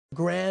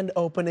Grand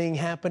opening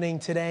happening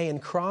today in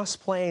Cross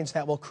Plains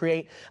that will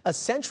create a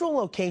central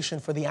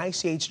location for the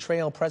ICH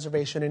Trail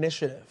Preservation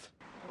Initiative.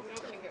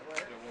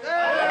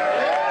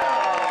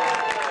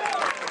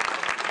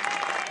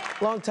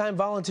 Longtime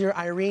volunteer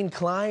Irene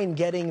Klein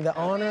getting the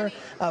honor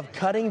of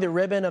cutting the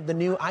ribbon of the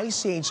new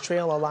ICH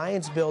Trail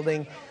Alliance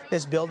building.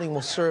 This building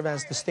will serve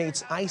as the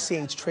state's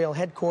ICH Trail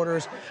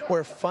headquarters,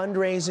 where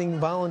fundraising,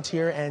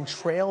 volunteer, and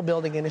trail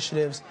building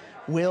initiatives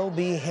will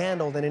be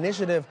handled. An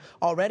initiative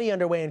already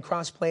underway in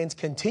Cross Plains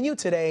continued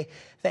today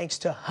thanks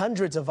to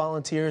hundreds of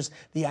volunteers.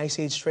 The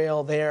ICH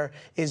Trail there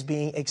is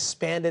being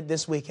expanded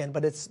this weekend,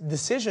 but its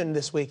decision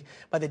this week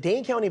by the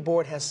Dane County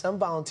Board has some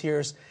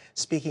volunteers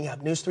speaking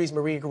up. News 3's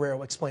Maria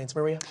Guerrero explains.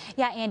 Maria?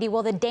 Yeah, Andy.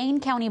 Well, the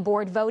Dane County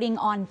Board voting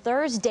on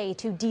Thursday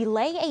to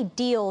delay a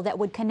deal that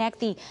would connect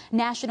the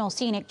National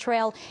Scenic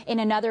Trail in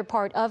another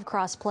part of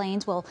Cross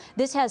Plains. Well,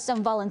 this has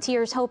some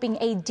volunteers hoping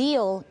a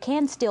deal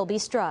can still be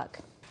struck.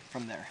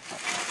 From there.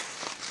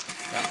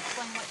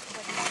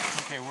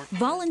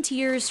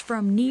 Volunteers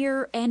from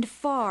near and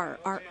far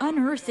are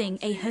unearthing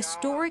a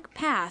historic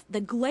path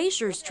the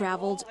glaciers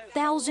traveled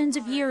thousands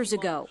of years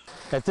ago.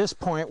 At this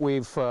point,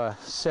 we've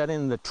set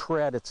in the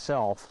tread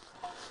itself,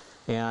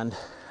 and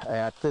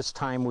at this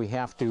time we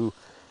have to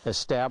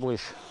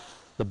establish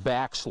the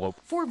back slope.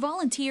 For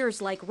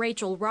volunteers like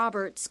Rachel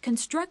Roberts,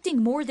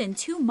 constructing more than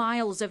 2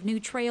 miles of new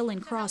trail in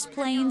Cross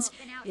Plains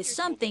is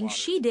something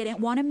she didn't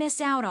want to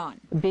miss out on.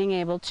 Being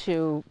able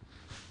to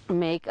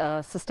make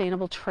a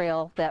sustainable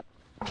trail that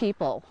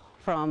people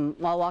from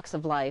all walks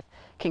of life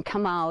can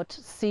come out,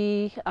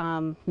 see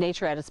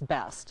nature at its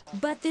best.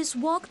 But this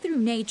walk through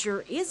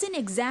nature isn't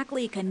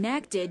exactly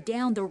connected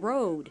down the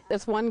road.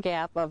 It's one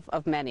gap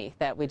of many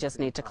that we just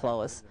need to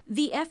close.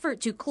 The effort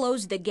to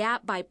close the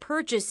gap by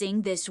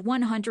purchasing this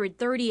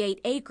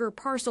 138-acre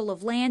parcel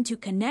of land to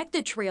connect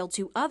the trail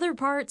to other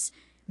parts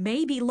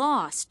may be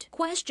lost.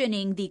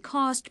 Questioning the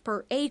cost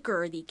per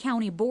acre, the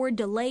county board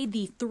delayed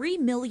the $3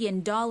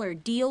 million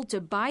deal to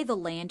buy the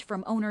land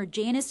from owner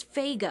Janice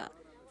Fega.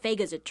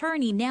 Fega's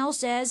attorney now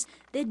says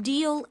the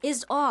deal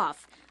is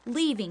off,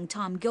 leaving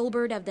Tom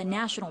Gilbert of the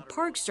National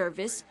Park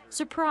Service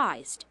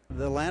surprised.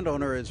 The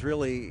landowner is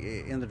really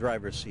in the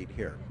driver's seat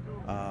here.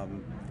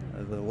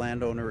 The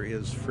landowner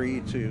is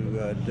free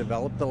to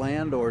develop the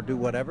land or do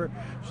whatever.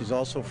 She's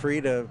also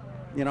free to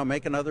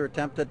make another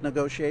attempt at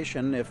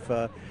negotiation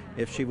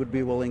if she would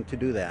be willing to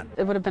do that.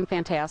 It would have been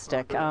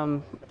fantastic.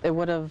 It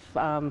would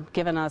have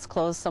given us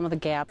closed some of the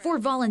gap. For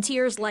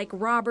volunteers like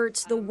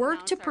Roberts, the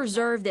work to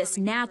preserve this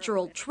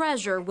natural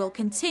treasure will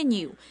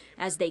continue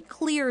as they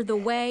clear the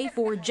way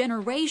for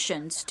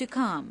generations to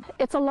come.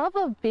 It's a love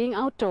of being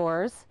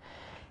outdoors.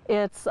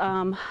 It's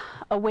a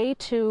way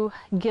to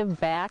give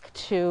back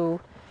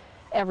to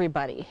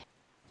everybody.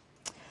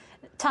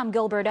 Tom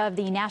Gilbert of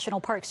the National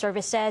Park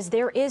Service says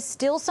there is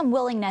still some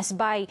willingness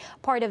by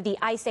part of the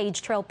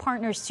ICH Trail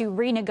partners to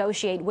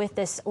renegotiate with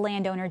this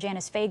landowner,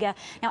 Janice Fega.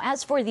 Now,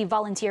 as for the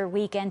volunteer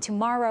weekend,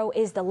 tomorrow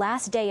is the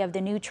last day of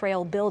the new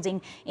trail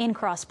building in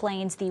Cross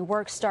Plains. The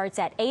work starts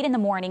at 8 in the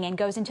morning and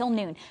goes until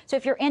noon. So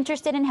if you're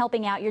interested in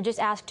helping out, you're just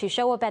asked to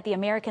show up at the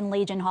American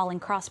Legion Hall in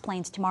Cross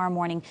Plains tomorrow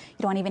morning.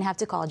 You don't even have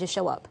to call, just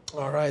show up.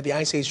 All right, the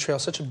ICH Trail,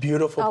 such a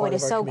beautiful part of our community. Oh, it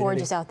is so community.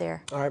 gorgeous out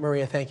there. All right,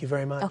 Maria, thank you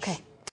very much. Okay.